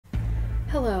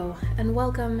Hello, and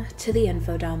welcome to the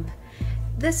Infodump.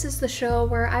 This is the show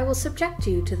where I will subject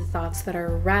you to the thoughts that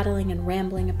are rattling and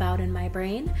rambling about in my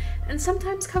brain, and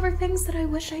sometimes cover things that I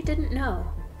wish I didn't know.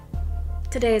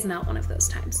 Today is not one of those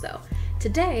times, though.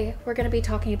 Today, we're going to be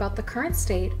talking about the current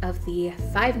state of the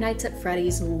Five Nights at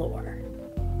Freddy's lore.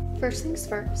 First things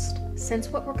first, since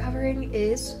what we're covering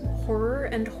is horror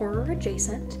and horror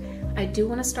adjacent, I do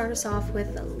want to start us off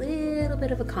with a little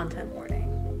bit of a content warning.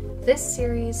 This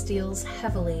series deals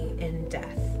heavily in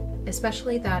death,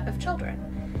 especially that of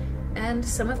children, and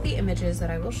some of the images that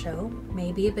I will show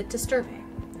may be a bit disturbing.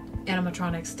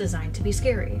 Animatronics designed to be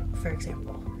scary, for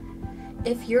example.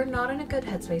 If you're not in a good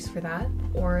headspace for that,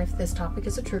 or if this topic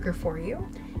is a trigger for you,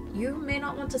 you may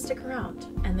not want to stick around,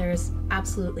 and there's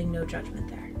absolutely no judgment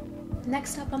there.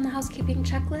 Next up on the housekeeping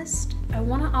checklist, I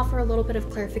want to offer a little bit of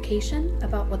clarification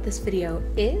about what this video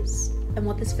is and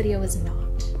what this video is not.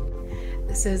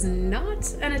 This is not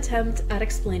an attempt at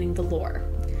explaining the lore.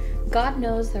 God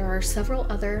knows there are several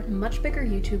other much bigger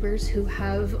YouTubers who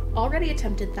have already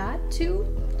attempted that to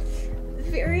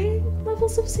varying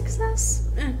levels of success.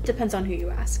 Depends on who you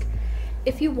ask.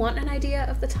 If you want an idea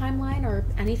of the timeline or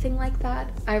anything like that,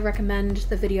 I recommend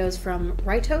the videos from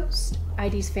Right Host,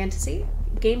 ID's Fantasy,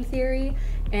 Game Theory,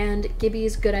 and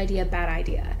Gibby's Good Idea, Bad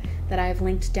Idea that I've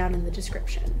linked down in the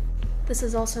description. This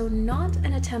is also not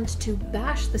an attempt to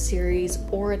bash the series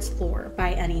or its lore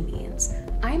by any means.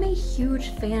 I'm a huge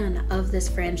fan of this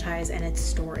franchise and its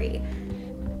story,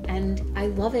 and I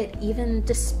love it even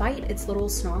despite its little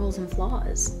snarls and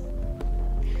flaws.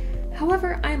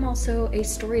 However, I'm also a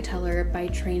storyteller by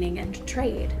training and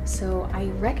trade, so I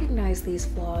recognize these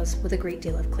flaws with a great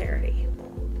deal of clarity.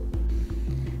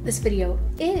 This video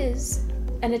is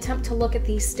an attempt to look at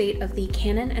the state of the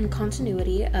canon and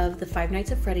continuity of the Five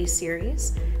Nights at Freddy's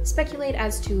series, speculate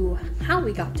as to how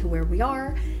we got to where we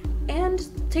are, and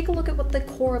take a look at what the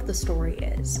core of the story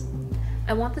is.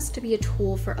 I want this to be a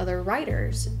tool for other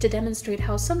writers to demonstrate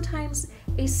how sometimes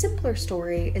a simpler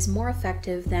story is more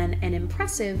effective than an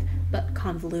impressive but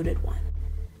convoluted one.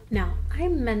 Now, I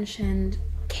mentioned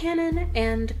canon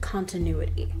and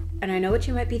continuity, and I know what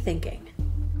you might be thinking.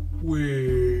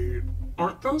 Wait,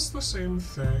 aren't those the same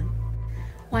thing?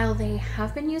 While they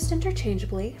have been used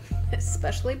interchangeably,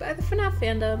 especially by the FNaF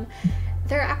fandom,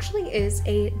 there actually is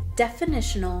a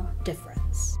definitional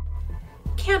difference.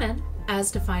 Canon,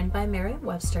 as defined by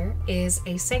Merriam-Webster, is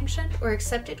a sanctioned or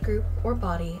accepted group or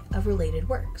body of related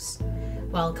works,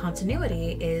 while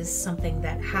continuity is something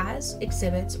that has,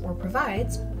 exhibits, or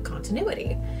provides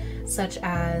continuity, such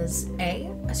as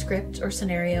A, a script or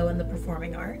scenario in the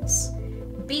performing arts,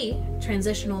 B,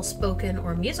 transitional spoken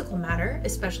or musical matter,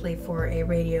 especially for a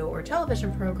radio or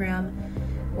television program,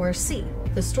 or C,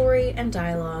 the story and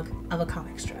dialogue of a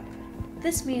comic strip.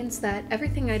 This means that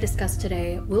everything I discuss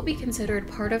today will be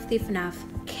considered part of the FNaF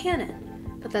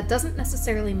canon, but that doesn't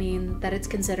necessarily mean that it's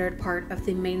considered part of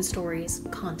the main story's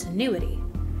continuity.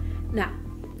 Now,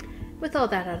 with all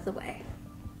that out of the way,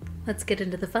 let's get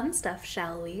into the fun stuff,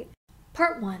 shall we?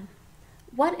 Part 1.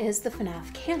 What is the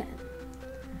FNaF canon?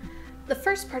 The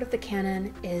first part of the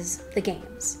canon is the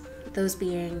games, those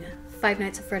being Five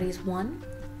Nights at Freddy's 1,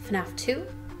 FNaF 2,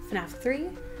 FNaF 3,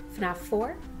 FNaF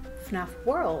 4, FNaF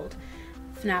World,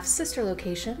 FNaF's sister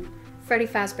location, Freddy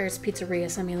Fazbear's Pizzeria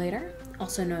Simulator,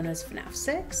 also known as FNaF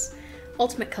 6,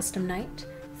 Ultimate Custom Night,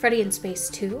 Freddy in Space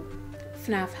 2,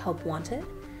 FNaF Help Wanted,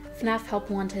 FNaF Help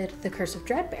Wanted The Curse of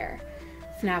Dreadbear,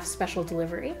 FNaF Special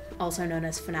Delivery, also known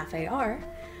as FNaF AR,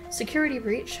 Security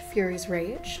Breach Fury's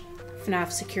Rage,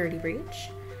 FNaF Security Breach,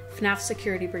 FNaF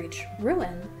Security Breach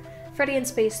Ruin, Freddy in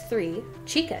Space 3,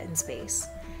 Chica in Space,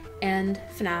 and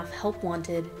FNaF Help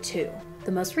Wanted 2,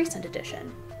 the most recent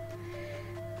edition.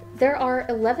 There are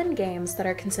 11 games that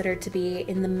are considered to be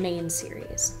in the main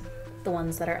series, the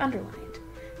ones that are underlined.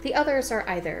 The others are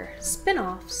either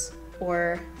spin-offs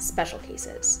or special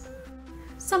cases.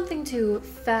 Something to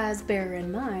bear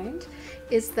in mind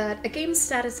is that a game's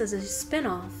status as a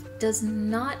spin-off does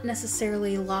not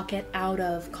necessarily lock it out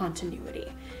of continuity.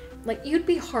 Like, you'd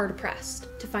be hard-pressed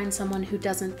to find someone who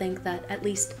doesn't think that at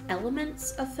least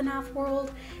elements of FNaF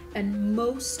World and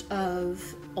most of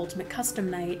Ultimate Custom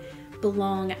Night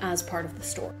belong as part of the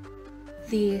story.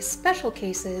 The special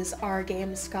cases are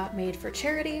games Scott made for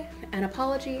charity, an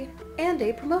apology, and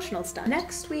a promotional stunt.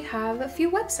 Next, we have a few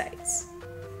websites.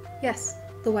 Yes,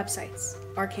 the websites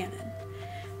are canon.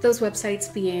 Those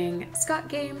websites being Scott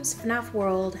Games, FNaF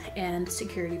World, and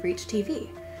Security Breach TV.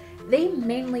 They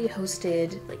mainly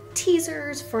hosted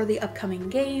teasers for the upcoming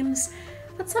games,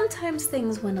 but sometimes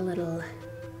things went a little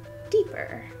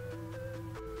deeper.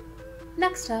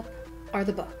 Next up are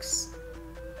the books.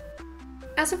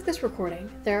 As of this recording,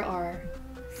 there are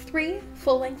 3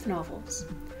 full-length novels,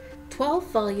 12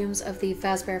 volumes of the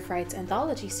Fazbear Frights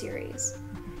anthology series,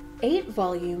 8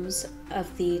 volumes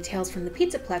of the Tales from the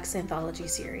Pizzaplex anthology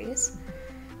series,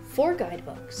 4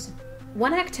 guidebooks,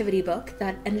 1 activity book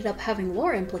that ended up having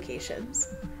lore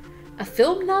implications, a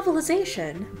film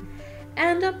novelization,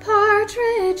 and a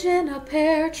partridge in a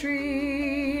pear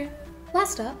tree.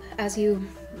 Last up, as you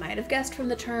might have guessed from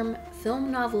the term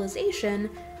film novelization,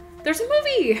 there's a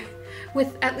movie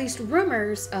with at least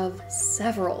rumors of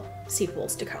several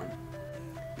sequels to come.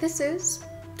 This is,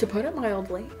 to put it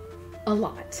mildly, a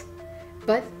lot.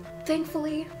 But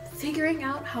thankfully, figuring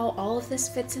out how all of this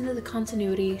fits into the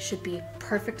continuity should be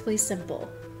perfectly simple.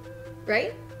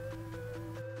 Right?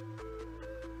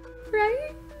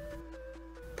 Right?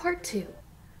 Part 2.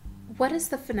 What is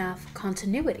the FNaF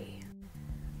continuity?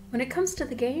 When it comes to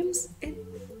the games, it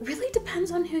really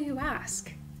depends on who you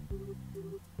ask.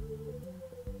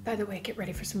 By the way, get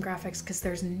ready for some graphics because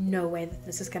there's no way that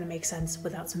this is going to make sense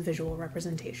without some visual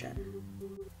representation.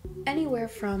 Anywhere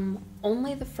from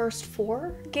only the first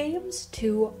 4 games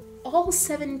to all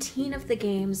 17 of the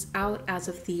games out as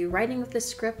of the writing of this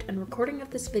script and recording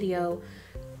of this video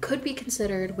could be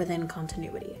considered within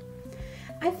continuity.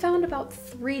 I've found about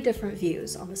 3 different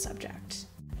views on the subject.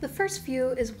 The first view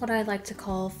is what I like to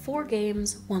call 4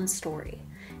 games, 1 story.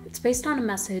 It's based on a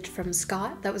message from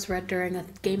Scott that was read during a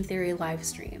Game Theory live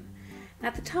stream.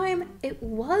 At the time, it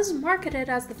was marketed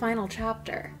as the final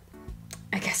chapter.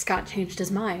 I guess Scott changed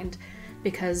his mind,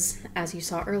 because, as you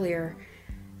saw earlier,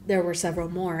 there were several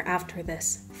more after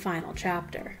this final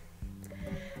chapter.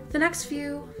 The next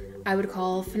view I would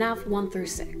call FNaF 1 through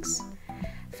 6.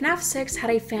 FNaF 6 had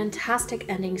a fantastic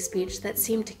ending speech that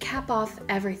seemed to cap off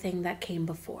everything that came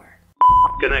before.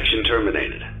 Connection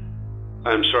terminated.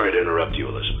 I'm sorry to interrupt you,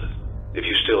 Elizabeth, if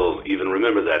you still even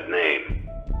remember that name.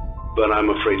 But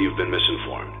I'm afraid you've been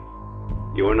misinformed.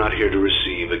 You are not here to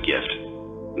receive a gift,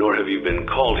 nor have you been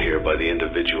called here by the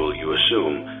individual you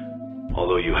assume,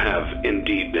 although you have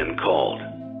indeed been called.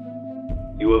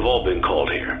 You have all been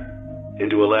called here,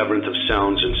 into a labyrinth of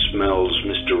sounds and smells,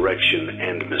 misdirection,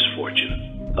 and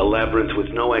misfortune. A labyrinth with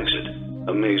no exit,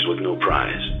 a maze with no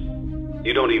prize.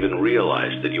 You don't even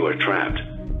realize that you are trapped.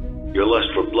 Your lust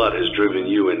for blood has driven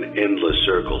you in endless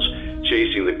circles,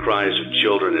 chasing the cries of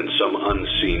children in some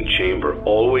unseen chamber,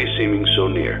 always seeming so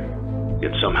near,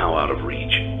 yet somehow out of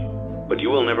reach. But you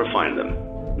will never find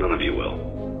them. None of you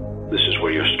will. This is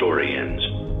where your story ends.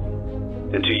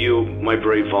 And to you, my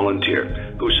brave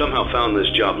volunteer, who somehow found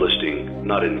this job listing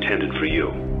not intended for you.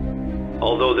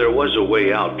 Although there was a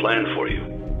way out planned for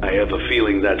you, I have a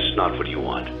feeling that's not what you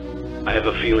want. I have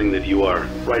a feeling that you are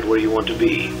right where you want to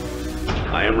be.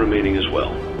 I am remaining as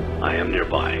well. I am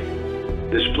nearby.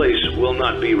 This place will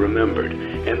not be remembered,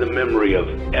 and the memory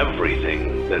of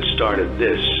everything that started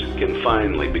this can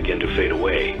finally begin to fade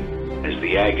away, as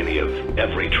the agony of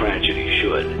every tragedy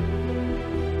should.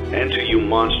 And to you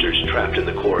monsters trapped in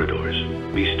the corridors,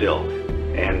 be still,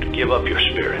 and give up your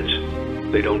spirits.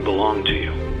 They don't belong to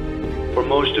you. For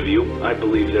most of you, I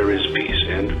believe there is peace,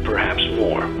 and perhaps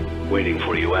more, waiting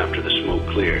for you after the smoke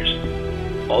clears.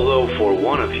 Although for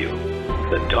one of you,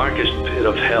 the darkest pit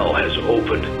of hell has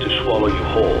opened to swallow you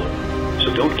whole,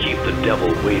 so don't keep the devil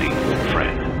waiting,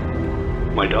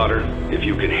 friend. My daughter, if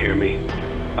you can hear me,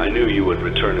 I knew you would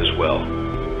return as well.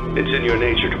 It's in your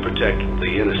nature to protect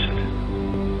the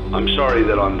innocent. I'm sorry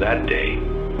that on that day,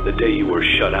 the day you were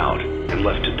shut out and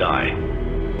left to die,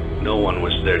 no one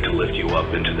was there to lift you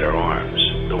up into their arms,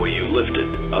 the way you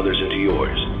lifted others into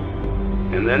yours.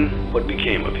 And then, what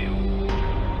became of you?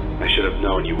 I should have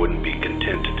known you wouldn't be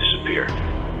content to disappear.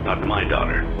 Not my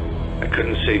daughter. I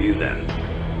couldn't save you then,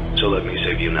 so let me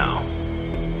save you now.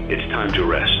 It's time to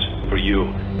rest, for you,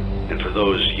 and for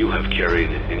those you have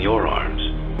carried in your arms.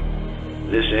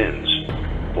 This ends,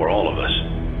 for all of us,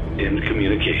 in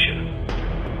communication.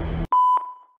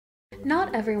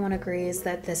 Not everyone agrees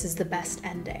that this is the best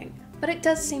ending, but it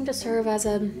does seem to serve as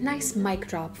a nice mic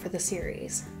drop for the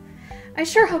series. I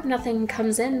sure hope nothing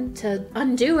comes in to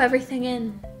undo everything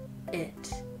in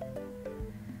it.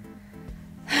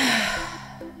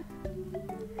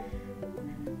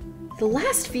 The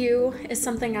last view is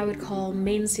something I would call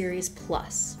Main Series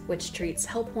Plus, which treats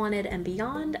Help Wanted and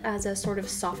Beyond as a sort of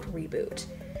soft reboot.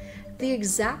 The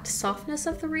exact softness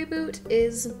of the reboot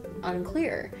is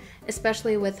unclear,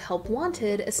 especially with Help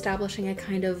Wanted establishing a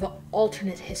kind of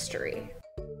alternate history.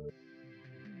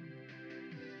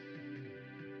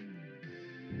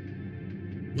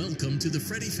 Welcome to the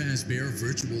Freddy Fazbear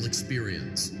Virtual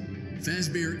Experience.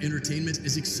 Fazbear Entertainment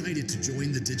is excited to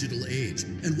join the digital age,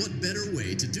 and what better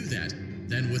way to do that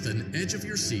than with an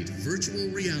edge-of-your-seat virtual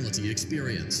reality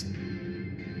experience.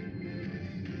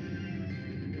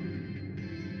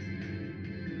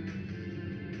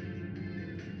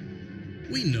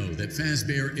 We know that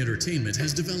Fazbear Entertainment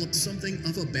has developed something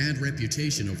of a bad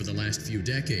reputation over the last few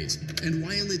decades, and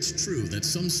while it's true that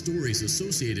some stories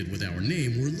associated with our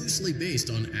name were loosely based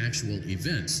on actual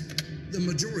events, the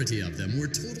majority of them were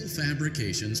total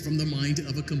fabrications from the mind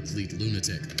of a complete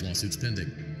lunatic, lawsuits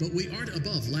pending. But we aren't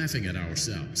above laughing at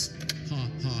ourselves. Ha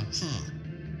ha ha.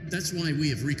 That's why we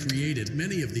have recreated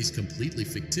many of these completely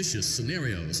fictitious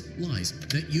scenarios, lies,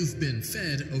 that you've been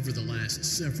fed over the last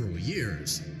several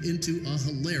years into a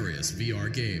hilarious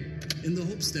VR game, in the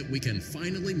hopes that we can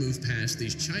finally move past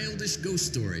these childish ghost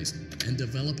stories and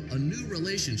develop a new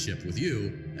relationship with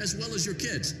you, as well as your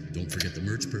kids. Don't forget the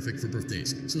merch, perfect for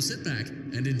birthdays. So sit back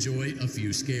and enjoy a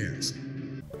few scares.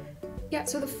 Yeah,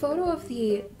 so the photo of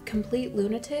the complete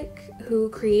lunatic who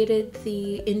created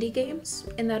the indie games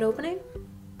in that opening,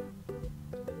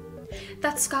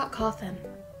 that's Scott Cawthon,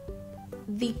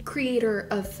 the creator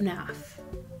of FNaF.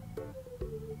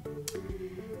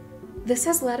 This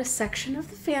has led a section of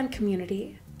the fan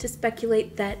community to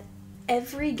speculate that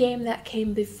every game that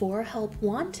came before Help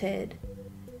Wanted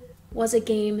was a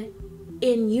game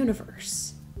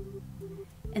in-universe,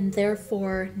 and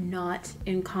therefore not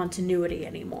in continuity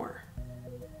anymore.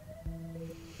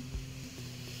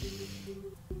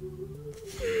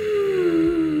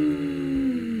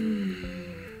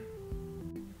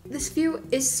 This view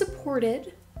is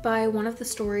supported by one of the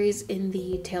stories in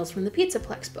the Tales from the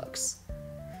Pizzaplex books.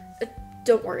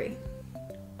 Don't worry,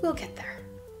 we'll get there.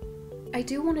 I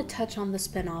do want to touch on the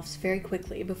spin-offs very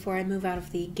quickly before I move out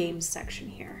of the games section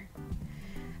here.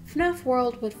 FNaF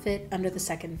World would fit under the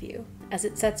second view, as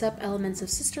it sets up elements of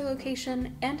sister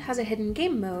location and has a hidden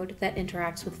game mode that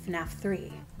interacts with FNaF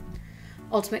 3.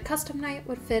 Ultimate Custom Night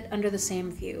would fit under the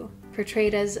same view,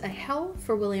 portrayed as a hell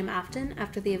for William Afton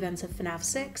after the events of FNaF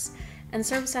 6, and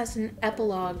serves as an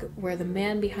epilogue where the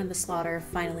man behind the slaughter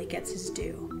finally gets his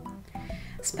due.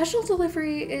 Special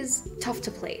Delivery is tough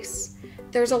to place.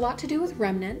 There's a lot to do with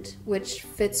Remnant, which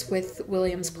fits with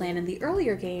William's plan in the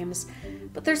earlier games,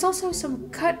 but there's also some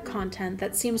cut content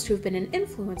that seems to have been an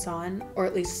influence on, or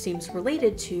at least seems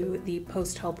related to, the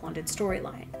post-Help Wanted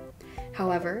storyline.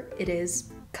 However, it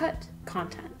is cut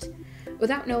content.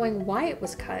 Without knowing why it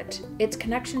was cut, its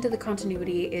connection to the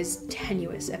continuity is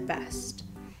tenuous at best.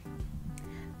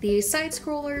 The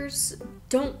side-scrollers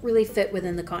don't really fit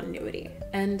within the continuity,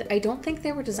 and I don't think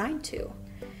they were designed to.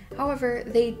 However,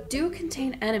 they do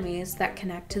contain enemies that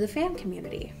connect to the fan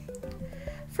community.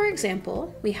 For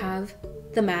example, we have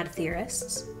the Mad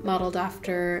Theorists, modeled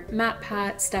after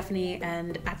MatPat, Stephanie,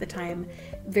 and at the time,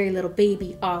 very little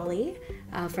baby Ollie,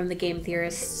 from the Game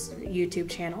Theorists YouTube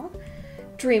channel.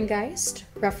 Dreamgeist,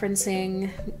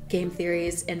 referencing Game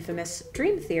Theory's infamous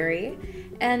Dream Theory,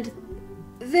 and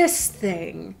this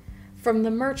thing from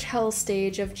the merch hell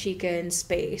stage of Chica in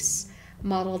Space,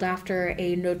 modeled after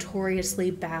a notoriously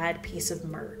bad piece of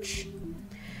merch.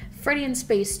 Freddy in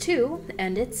Space 2,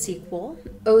 and its sequel,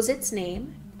 owes its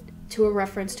name to a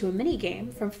reference to a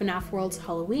minigame from FNaF World's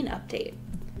Halloween update.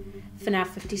 FNaF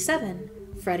 57,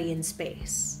 Freddy in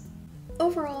Space.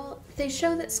 Overall, they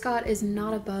show that Scott is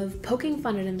not above poking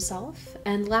fun at himself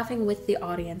and laughing with the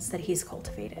audience that he's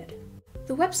cultivated.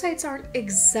 The websites aren't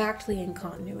exactly in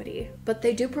continuity, but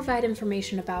they do provide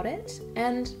information about it,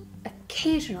 and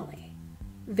occasionally,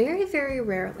 very, very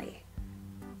rarely,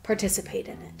 participate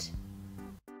in it.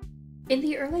 In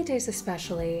the early days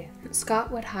especially,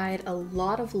 Scott would hide a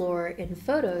lot of lore in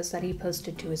photos that he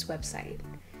posted to his website.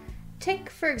 Take,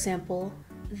 for example,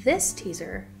 this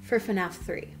teaser for FNaF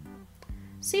 3.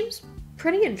 Seems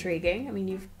pretty intriguing. I mean,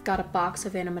 you've got a box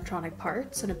of animatronic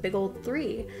parts and a big old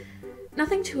 3.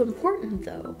 Nothing too important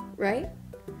though, right?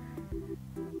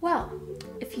 Well,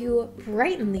 if you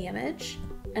brighten the image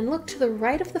and look to the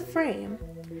right of the frame,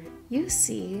 you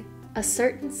see a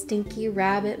certain stinky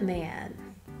rabbit man.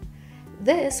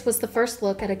 This was the first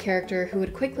look at a character who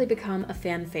would quickly become a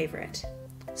fan favorite,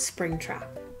 Springtrap.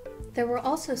 There were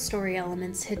also story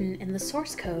elements hidden in the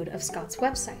source code of Scott's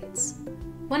websites.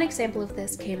 One example of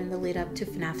this came in the lead up to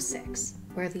FNaF 6,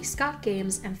 where the Scott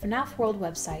Games and FNaF World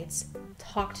websites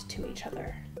talked to each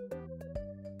other.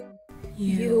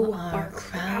 You are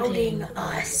crowding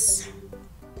us.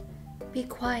 Be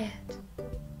quiet.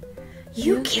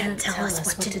 You can't tell us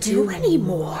what to do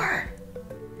anymore.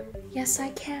 Yes, I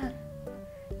can.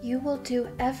 You will do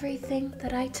everything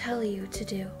that I tell you to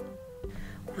do.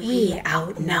 We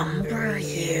outnumber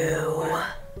you.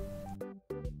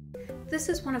 This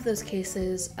is one of those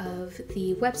cases of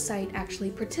the website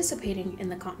actually participating in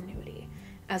the continuity,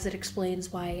 as it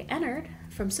explains why Ennard,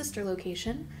 from Sister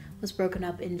Location, was broken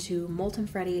up into Molten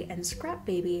Freddy and Scrap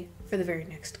Baby for the very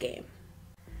next game.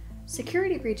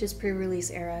 Security Breach's pre-release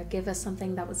era gave us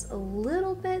something that was a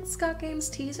little bit Scott Games'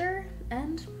 teaser,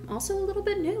 and also a little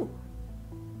bit new.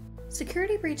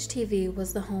 Security Breach TV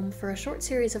was the home for a short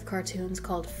series of cartoons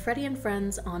called Freddy and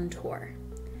Friends on Tour.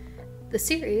 The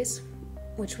series,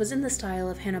 which was in the style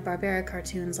of Hanna-Barbera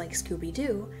cartoons like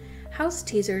Scooby-Doo, housed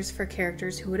teasers for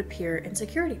characters who would appear in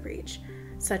Security Breach,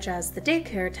 such as the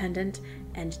daycare attendant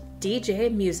and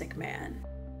DJ Music Man.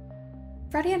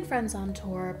 Freddy and Friends on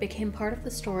Tour became part of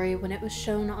the story when it was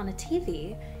shown on a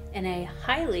TV in a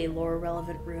highly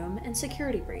lore-relevant room in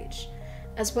Security Breach,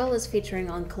 as well as featuring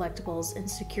on collectibles in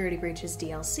Security Breach's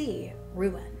DLC,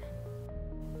 Ruin.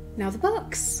 Now the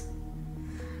books!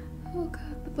 Oh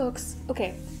god, the books.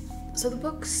 Okay, so the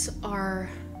books are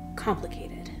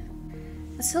complicated.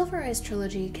 The Silver Eyes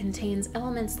trilogy contains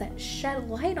elements that shed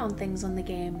light on things on the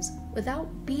games without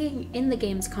being in the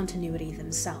game's continuity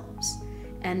themselves,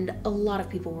 and a lot of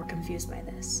people were confused by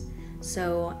this.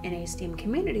 So, in a Steam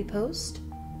community post,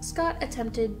 Scott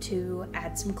attempted to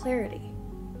add some clarity.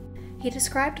 He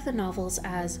described the novels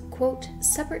as, quote,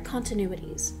 separate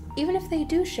continuities, even if they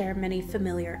do share many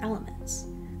familiar elements.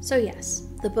 So yes,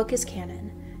 the book is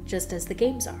canon, just as the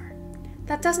games are.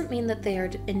 That doesn't mean that they are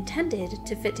intended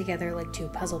to fit together like two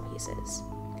puzzle pieces.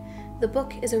 The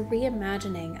book is a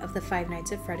reimagining of the Five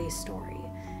Nights at Freddy's story,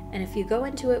 and if you go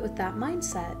into it with that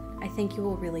mindset, I think you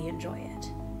will really enjoy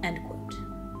it. End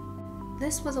quote.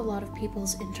 This was a lot of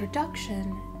people's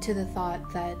introduction to the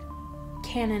thought that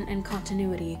canon and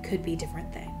continuity could be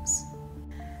different things.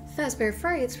 Fazbear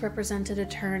Frights represented a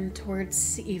turn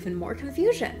towards even more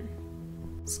confusion.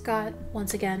 Scott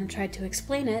once again tried to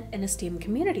explain it in a Steam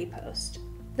community post,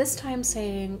 this time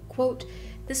saying, quote,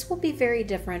 this will be very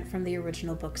different from the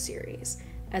original book series,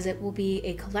 as it will be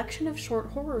a collection of short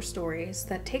horror stories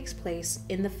that takes place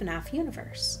in the FNaF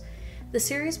universe. The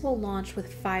series will launch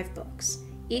with 5 books,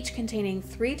 each containing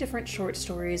 3 different short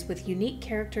stories with unique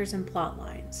characters and plot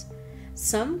lines,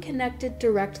 some connected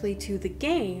directly to the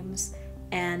games,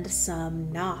 and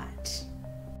some not.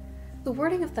 The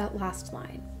wording of that last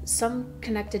line, some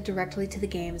connected directly to the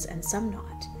games and some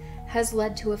not, has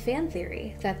led to a fan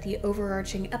theory that the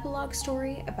overarching epilogue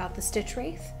story about the Stitch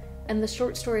Wraith and the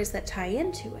short stories that tie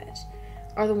into it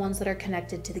are the ones that are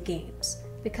connected to the games,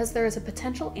 because there is a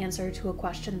potential answer to a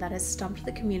question that has stumped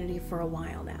the community for a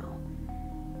while now.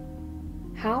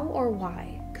 How or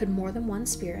why could more than one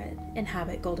spirit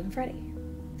inhabit Golden Freddy?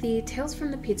 The Tales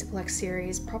from the Pizzaplex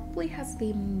series probably has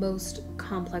the most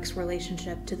complex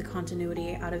relationship to the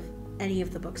continuity out of any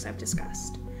of the books I've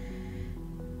discussed.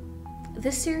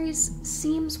 This series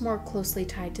seems more closely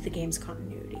tied to the game's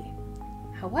continuity.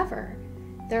 However,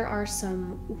 there are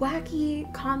some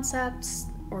wacky concepts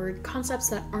or concepts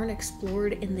that aren't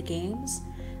explored in the games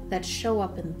that show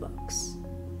up in the books.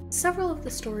 Several of the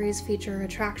stories feature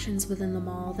attractions within the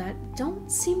mall that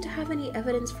don't seem to have any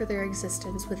evidence for their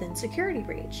existence within Security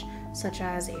Breach, such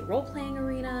as a role-playing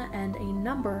arena and a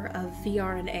number of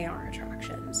VR and AR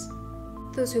attractions.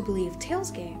 Those who believe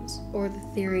Tales games, or the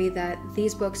theory that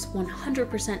these books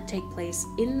 100% take place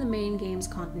in the main game's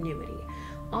continuity,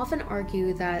 often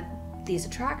argue that these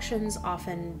attractions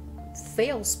often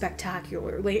fail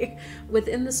spectacularly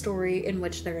within the story in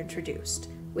which they're introduced,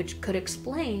 which could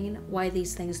explain why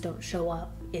these things don't show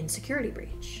up in Security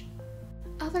Breach.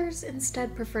 Others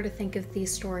instead prefer to think of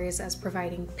these stories as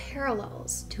providing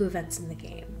parallels to events in the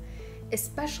game,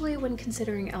 especially when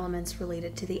considering elements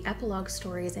related to the epilogue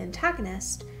story's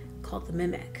antagonist, called the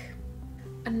Mimic.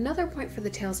 Another point for the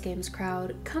Tales games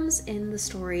crowd comes in the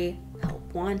story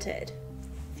Help Wanted.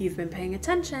 If you've been paying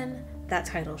attention, that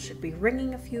title should be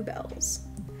ringing a few bells.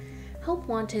 Help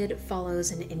Wanted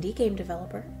follows an indie game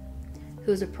developer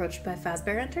who is approached by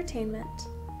Fazbear Entertainment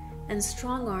and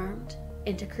strong-armed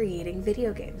into creating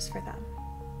video games for them.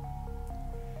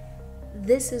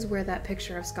 This is where that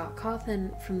picture of Scott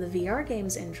Cawthon from the VR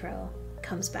games intro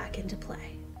comes back into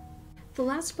play. The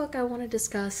last book I want to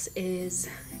discuss is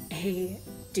a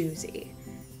doozy,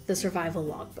 the Survival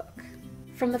Logbook.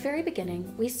 From the very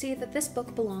beginning, we see that this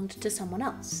book belonged to someone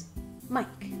else,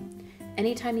 Mike.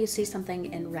 Anytime you see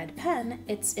something in red pen,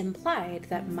 it's implied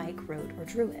that Mike wrote or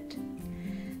drew it.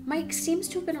 Mike seems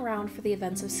to have been around for the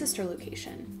events of Sister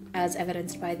Location, as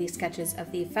evidenced by the sketches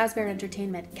of the Fazbear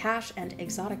Entertainment Cash and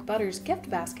Exotic Butters gift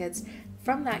baskets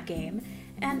from that game,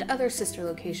 and other Sister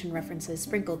Location references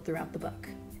sprinkled throughout the book.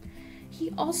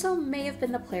 He also may have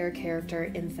been the player character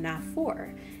in FNaF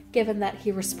 4, given that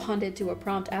he responded to a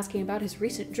prompt asking about his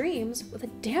recent dreams with a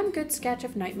damn good sketch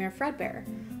of Nightmare Fredbear,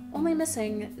 only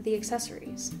missing the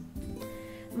accessories.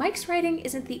 Mike's writing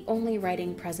isn't the only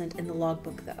writing present in the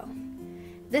logbook, though.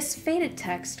 This faded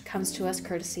text comes to us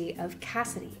courtesy of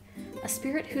Cassidy, a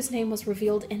spirit whose name was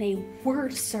revealed in a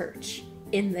word search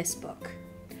in this book.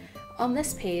 On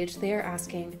this page, they are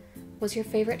asking, was your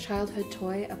favorite childhood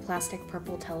toy a plastic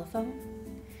purple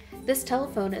telephone? This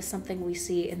telephone is something we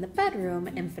see in the bedroom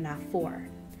in FNaF 4.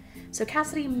 So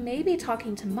Cassidy may be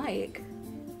talking to Mike,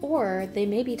 or they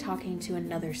may be talking to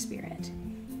another spirit.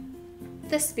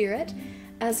 This spirit,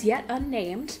 as yet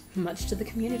unnamed, much to the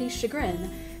community's chagrin,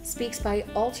 speaks by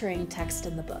altering text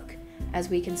in the book, as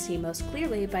we can see most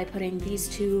clearly by putting these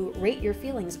two Rate Your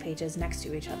Feelings pages next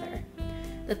to each other.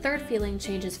 The third feeling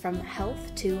changes from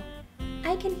health to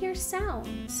I can hear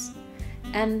sounds,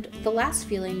 and the last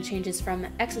feeling changes from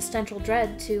existential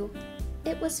dread to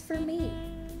it was for me.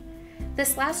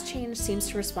 This last change seems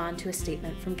to respond to a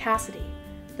statement from Cassidy,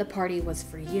 the party was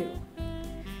for you.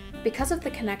 Because of the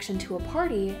connection to a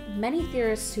party, many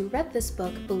theorists who read this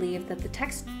book believe that the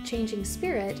text-changing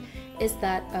spirit is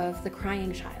that of the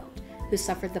crying child, who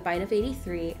suffered the bite of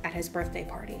 83 at his birthday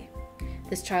party.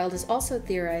 This child is also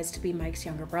theorized to be Mike's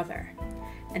younger brother.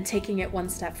 And taking it one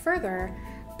step further,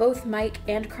 both Mike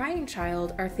and Crying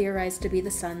Child are theorized to be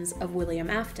the sons of William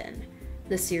Afton,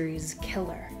 the series'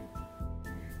 killer.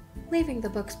 Leaving the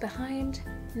books behind,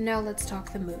 now let's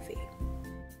talk the movie.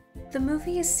 The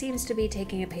movie seems to be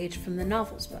taking a page from the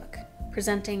novel's book,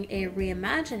 presenting a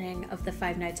reimagining of the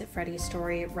Five Nights at Freddy's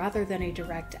story rather than a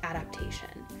direct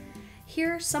adaptation.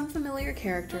 Here, some familiar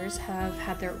characters have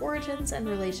had their origins and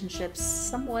relationships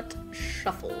somewhat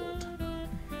shuffled.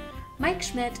 Mike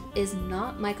Schmidt is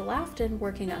not Michael Afton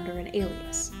working under an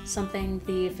alias, something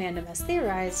the fandom has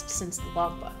theorized since the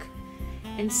logbook.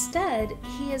 Instead,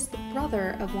 he is the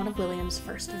brother of one of William's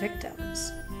first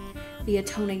victims. The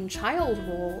atoning child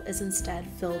role is instead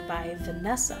filled by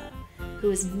Vanessa,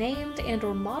 who is named and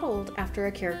or modeled after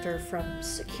a character from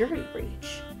Security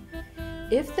Breach.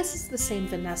 If this is the same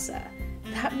Vanessa,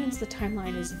 that means the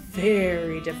timeline is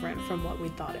very different from what we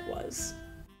thought it was.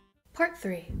 Part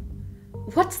 3.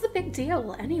 What's the big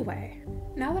deal anyway?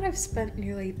 Now that I've spent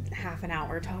nearly half an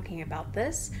hour talking about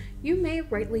this, you may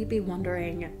rightly be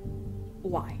wondering,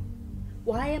 why?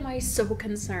 Why am I so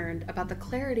concerned about the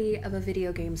clarity of a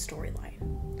video game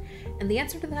storyline? And the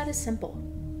answer to that is simple.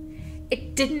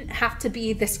 It didn't have to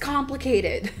be this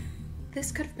complicated.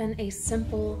 This could have been a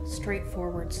simple,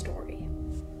 straightforward story.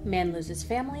 Man loses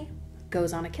family,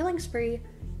 goes on a killing spree,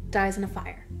 dies in a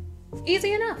fire.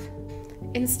 Easy enough.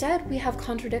 Instead, we have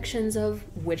contradictions of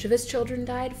which of his children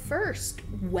died first,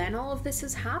 when all of this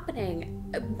is happening,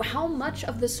 how much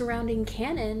of the surrounding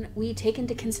canon we take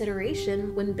into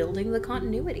consideration when building the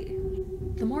continuity.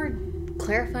 The more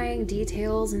clarifying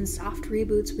details and soft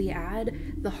reboots we add,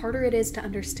 the harder it is to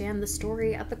understand the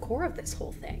story at the core of this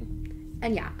whole thing.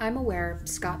 And yeah, I'm aware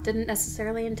Scott didn't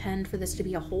necessarily intend for this to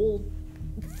be a whole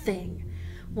thing.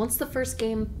 Once the first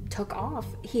game took off,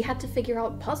 he had to figure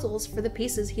out puzzles for the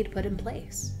pieces he'd put in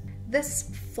place. This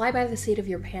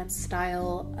fly-by-the-seat-of-your-pants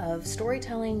style of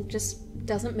storytelling just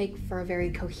doesn't make for a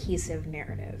very cohesive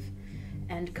narrative.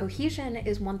 And cohesion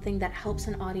is one thing that helps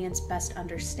an audience best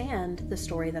understand the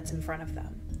story that's in front of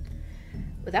them.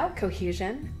 Without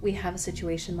cohesion, we have a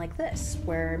situation like this,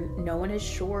 where no one is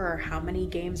sure how many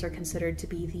games are considered to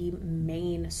be the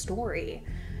main story,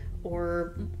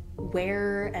 or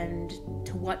where and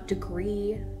to what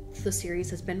degree the series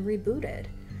has been rebooted,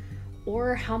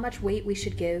 or how much weight we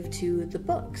should give to the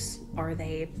books. Are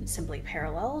they simply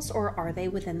parallels, or are they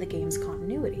within the game's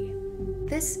continuity?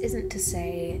 This isn't to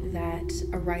say that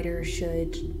a writer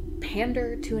should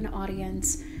pander to an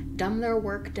audience, dumb their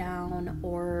work down,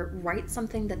 or write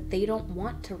something that they don't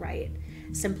want to write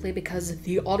simply because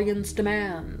the audience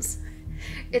demands.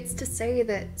 It's to say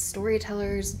that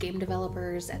storytellers, game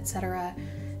developers, etc.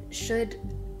 should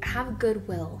have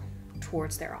goodwill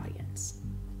towards their audience.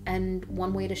 And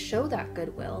one way to show that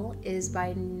goodwill is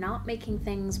by not making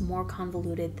things more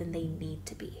convoluted than they need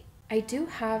to be. I do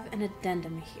have an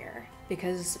addendum here,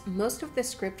 because most of this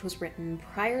script was written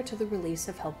prior to the release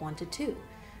of Help Wanted 2,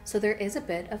 so there is a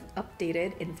bit of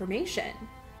updated information.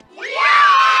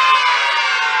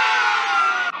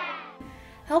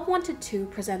 Help Wanted 2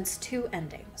 presents two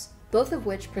endings, both of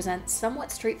which present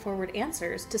somewhat straightforward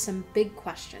answers to some big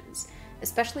questions,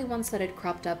 especially ones that had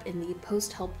cropped up in the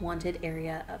post-Help Wanted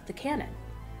area of the canon.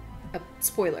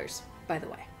 Spoilers, by the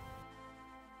way.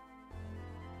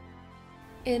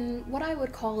 In what I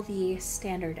would call the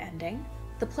standard ending,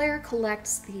 the player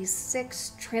collects these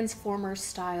 6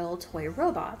 Transformers-style toy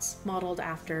robots modeled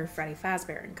after Freddy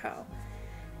Fazbear & Co.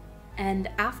 And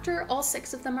after all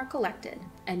 6 of them are collected,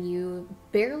 and you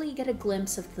barely get a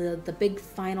glimpse of the big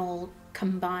final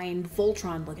combined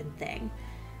Voltron-looking thing.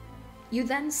 You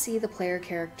then see the player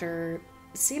character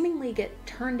seemingly get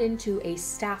turned into a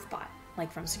staff bot,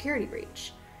 like from Security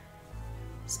Breach.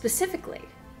 Specifically,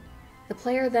 the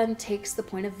player then takes the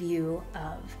point of view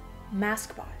of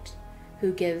Maskbot,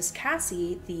 who gives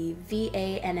Cassie the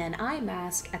VANNI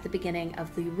mask at the beginning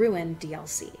of the Ruin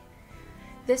DLC.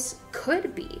 This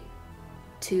could be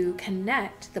to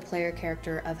connect the player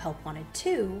character of Help Wanted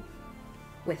 2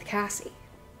 with Cassie.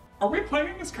 Are we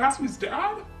playing as Cassie's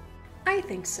dad? I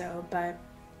think so, but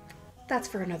that's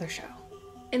for another show.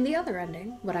 In the other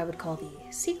ending, what I would call the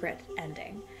secret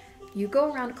ending, you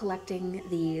go around collecting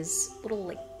these little,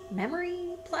 like,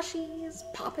 memory plushies,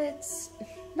 poppets,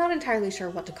 not entirely sure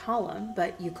what to call them,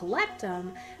 but you collect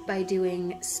them by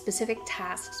doing specific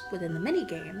tasks within the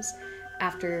minigames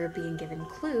after being given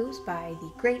clues by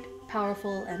the great,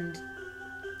 powerful, and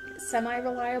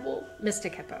semi-reliable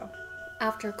Mystic Hippo.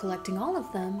 After collecting all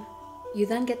of them, you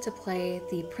then get to play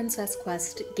the Princess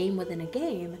Quest game within a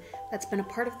game that's been a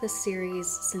part of this series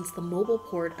since the mobile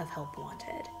port of Help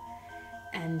Wanted.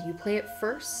 And you play it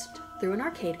first through an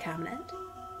arcade cabinet,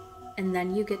 and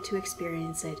then you get to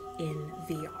experience it in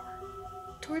VR.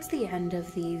 Towards the end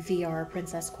of the VR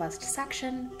Princess Quest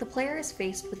section, the player is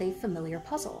faced with a familiar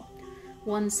puzzle,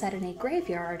 one set in a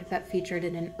graveyard that featured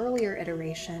in an earlier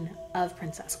iteration of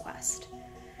Princess Quest.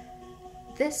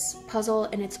 This puzzle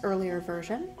in its earlier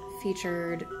version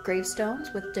featured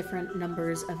gravestones with different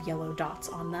numbers of yellow dots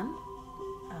on them,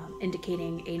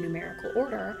 indicating a numerical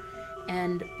order,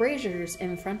 and braziers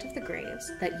in front of the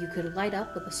graves that you could light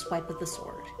up with a swipe of the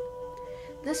sword.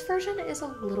 This version is a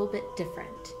little bit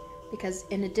different, because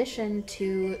in addition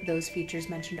to those features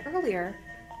mentioned earlier,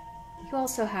 you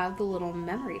also have the little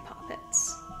memory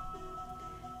poppets.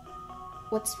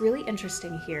 What's really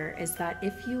interesting here is that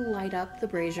if you light up the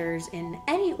braziers in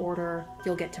any order,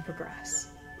 you'll get to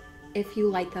progress. If you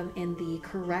light them in the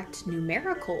correct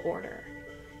numerical order,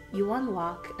 you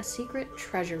unlock a secret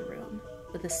treasure room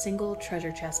with a single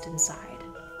treasure chest inside.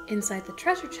 Inside the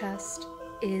treasure chest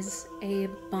is a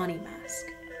Bonnie mask,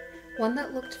 one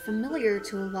that looked familiar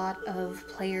to a lot of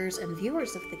players and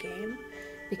viewers of the game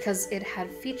because it had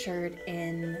featured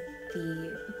in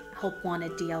the Help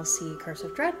Wanted DLC Curse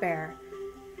of Dreadbear,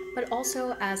 but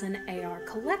also as an AR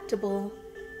collectible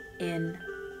in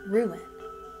Ruin,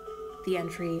 the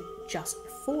entry just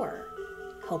before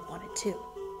Help Wanted 2.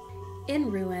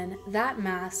 In Ruin, that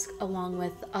mask, along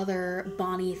with other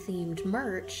Bonnie-themed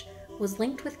merch, was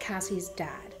linked with Cassie's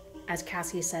dad, as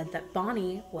Cassie said that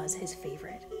Bonnie was his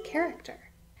favorite character.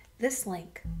 This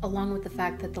link, along with the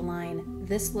fact that the line,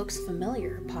 "This looks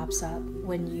familiar," pops up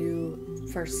when you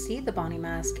first see the Bonnie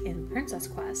mask in Princess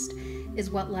Quest, is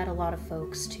what led a lot of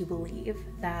folks to believe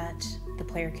that the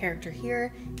player character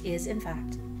here is, in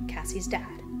fact, Cassie's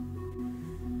dad.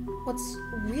 What's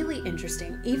really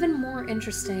interesting, even more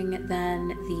interesting than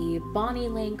the Bonnie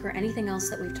link or anything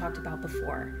else that we've talked about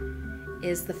before,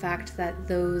 is the fact that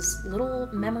those little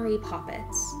memory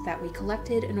poppets that we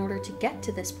collected in order to get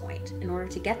to this point, in order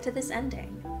to get to this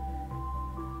ending,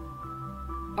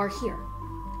 are here.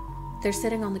 They're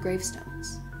sitting on the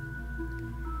gravestones.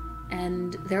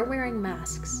 And they're wearing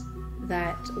masks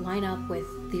that line up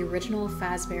with the original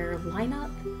Fazbear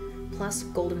lineup, plus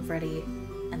Golden Freddy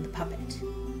and the puppet.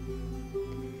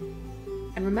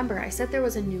 And remember, I said there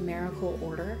was a numerical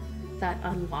order that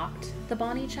unlocked the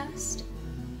Bonnie chest.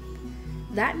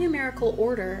 That numerical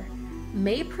order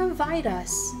may provide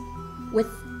us with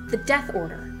the death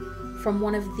order from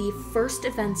one of the first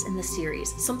events in the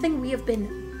series, something we have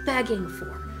been begging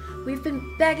for. We've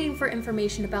been begging for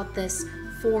information about this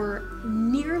for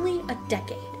nearly a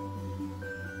decade.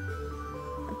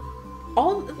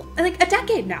 Like a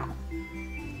decade now.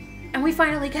 And we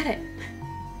finally get it.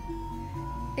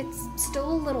 It's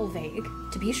still a little vague,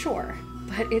 to be sure,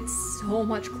 but it's so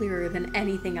much clearer than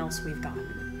anything else we've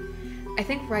gotten. I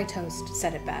think Rytoast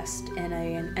said it best in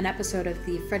an episode of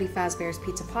the Freddy Fazbear's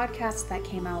Pizza podcast that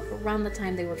came out around the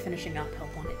time they were finishing up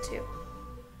Help Wanted 2.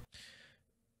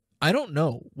 I don't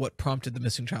know what prompted the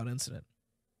missing child incident,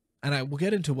 and I will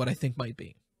get into what I think might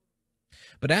be.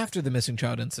 But after the missing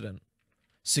child incident,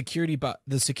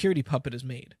 the security puppet is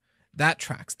made. That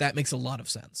tracks. That makes a lot of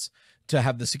sense. To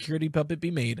have the security puppet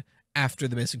be made after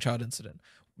the missing child incident,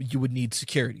 you would need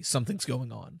security. Something's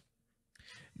going on.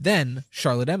 Then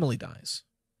Charlotte Emily dies.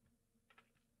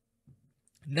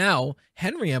 Now,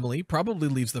 Henry Emily probably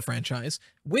leaves the franchise.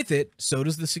 With it, so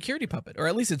does the security puppet. Or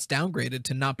at least it's downgraded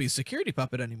to not be a security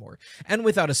puppet anymore. And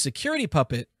without a security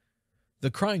puppet,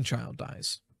 the crying child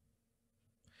dies.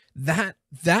 That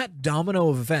domino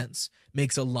of events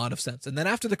makes a lot of sense. And then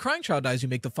after the crying child dies, you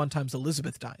make the Fun Times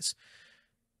Elizabeth dies.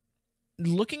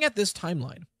 looking at this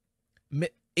timeline,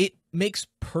 it makes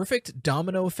perfect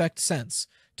domino effect sense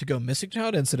to go missing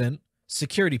child incident,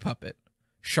 security puppet,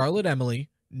 Charlotte Emily,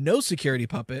 no security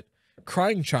puppet,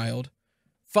 crying child,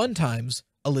 fun times,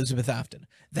 Elizabeth Afton.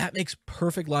 That makes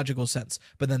perfect logical sense.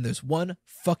 But then there's one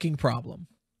fucking problem.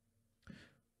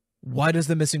 Why does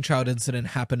the missing child incident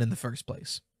happen in the first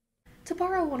place? To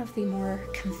borrow one of the more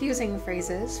confusing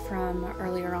phrases from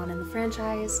earlier on in the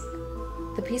franchise,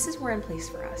 the pieces were in place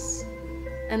for us.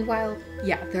 And while,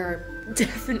 yeah, there are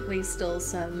definitely still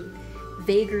some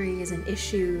vagaries and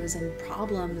issues and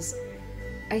problems,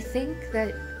 I think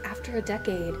that after a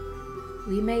decade,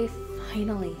 we may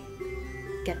finally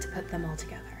get to put them all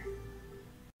together.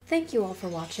 Thank you all for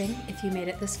watching if you made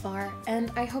it this far,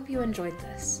 and I hope you enjoyed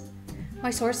this. My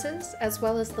sources, as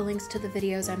well as the links to the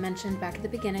videos I mentioned back at the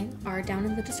beginning, are down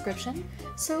in the description,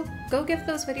 so go give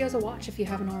those videos a watch if you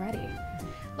haven't already.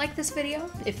 Like this video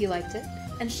if you liked it,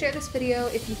 and share this video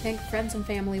if you think friends and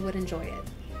family would enjoy it,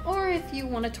 or if you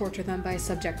want to torture them by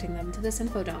subjecting them to this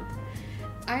info dump.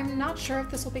 I'm not sure if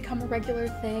this will become a regular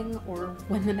thing, or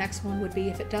when the next one would be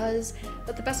if it does,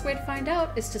 but the best way to find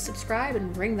out is to subscribe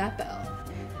and ring that bell.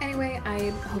 Anyway, I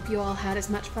hope you all had as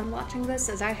much fun watching this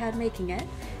as I had making it,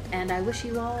 and I wish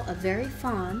you all a very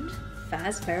fond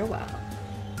Faz farewell.